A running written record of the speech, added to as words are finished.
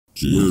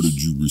James. Where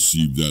did you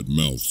receive that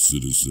mouth,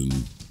 citizen?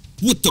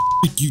 What the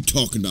f*** you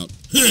talking about?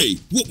 Hey,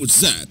 what was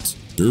that?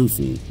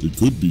 Careful, it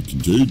could be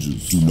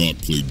contagious. Do not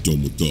play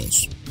dumb with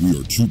us. We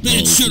are too powerful.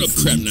 Man, shut up,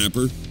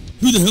 crapnapper.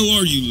 Who the hell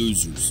are you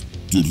losers?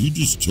 Did he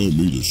just tell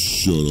me to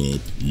shut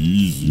up?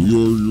 Easy. We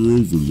are your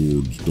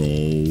overlords,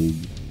 dog.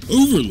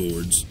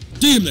 Overlords?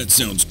 Damn, that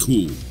sounds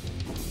cool.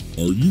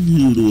 Are you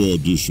here to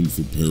audition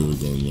for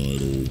Paragon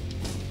Idol?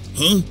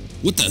 Huh?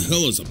 What the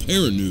hell is a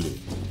paranoodle?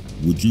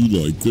 Would you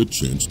like a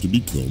chance to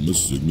become a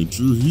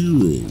signature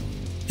hero?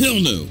 Hell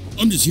no!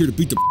 I'm just here to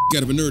beat the f***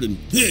 out of a nerd and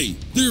hey,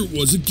 there it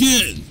was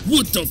again!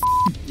 What the f***,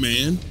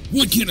 man?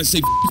 Why can't I say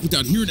f***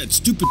 without hearing that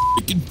stupid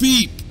f***ing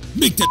beep?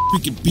 Make that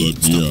freaking beep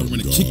and stop or I'm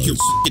gonna kick your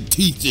f***ing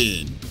teeth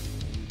in!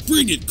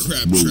 Bring it,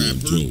 crap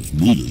trapper! Tells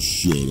me to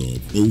shut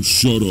up. Oh,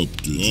 shut up,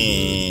 digital.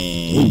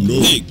 Oh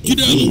no! Hey,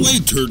 get out of the way,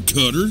 turd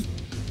cutter!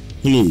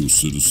 Hello,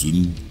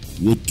 citizen.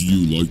 What do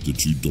you like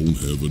that you don't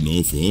have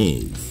enough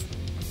of?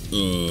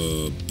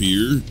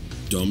 Beer,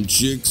 dumb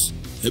chicks,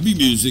 heavy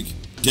music,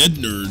 dead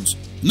nerds,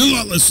 and a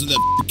lot less of that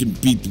freaking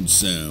beeping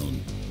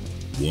sound.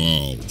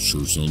 Wow,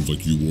 sure sounds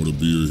like you want to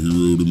be a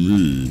hero to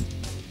me.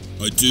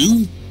 I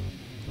do?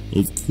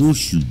 Of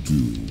course you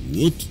do.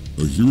 What?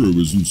 A hero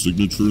isn't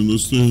signature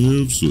unless they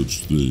have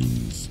such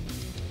things.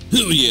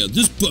 Hell yeah,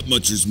 this butt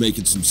muncher's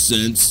making some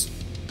sense.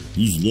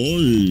 He's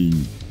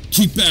lying.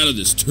 Keep out of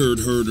this, turd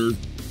herder.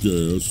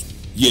 Gasp.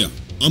 Yeah,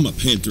 I'm a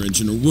Panther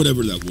engine or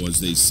whatever that was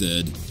they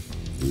said.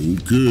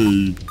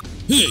 Okay.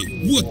 Hey,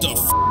 what the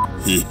f***?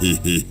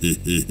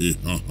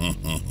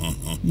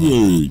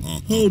 Wait,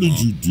 how did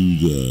you do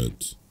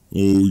that?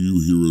 Oh,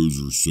 you heroes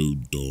are so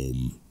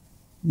dumb.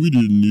 We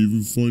didn't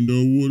even find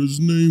out what his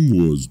name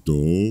was,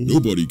 dawg.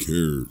 Nobody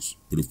cares.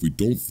 But if we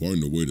don't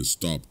find a way to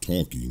stop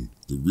talking,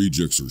 the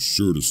rejeX are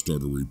sure to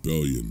start a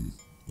rebellion.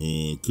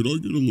 Could I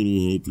get a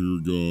little help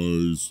here,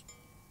 guys?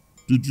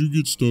 Did you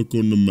get stuck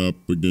on the map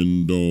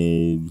again,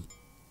 dog?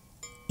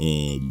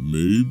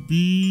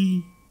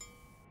 Maybe?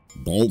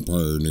 Don't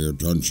pay any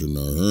attention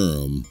to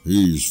him.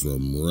 He's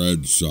from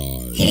Red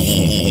Side.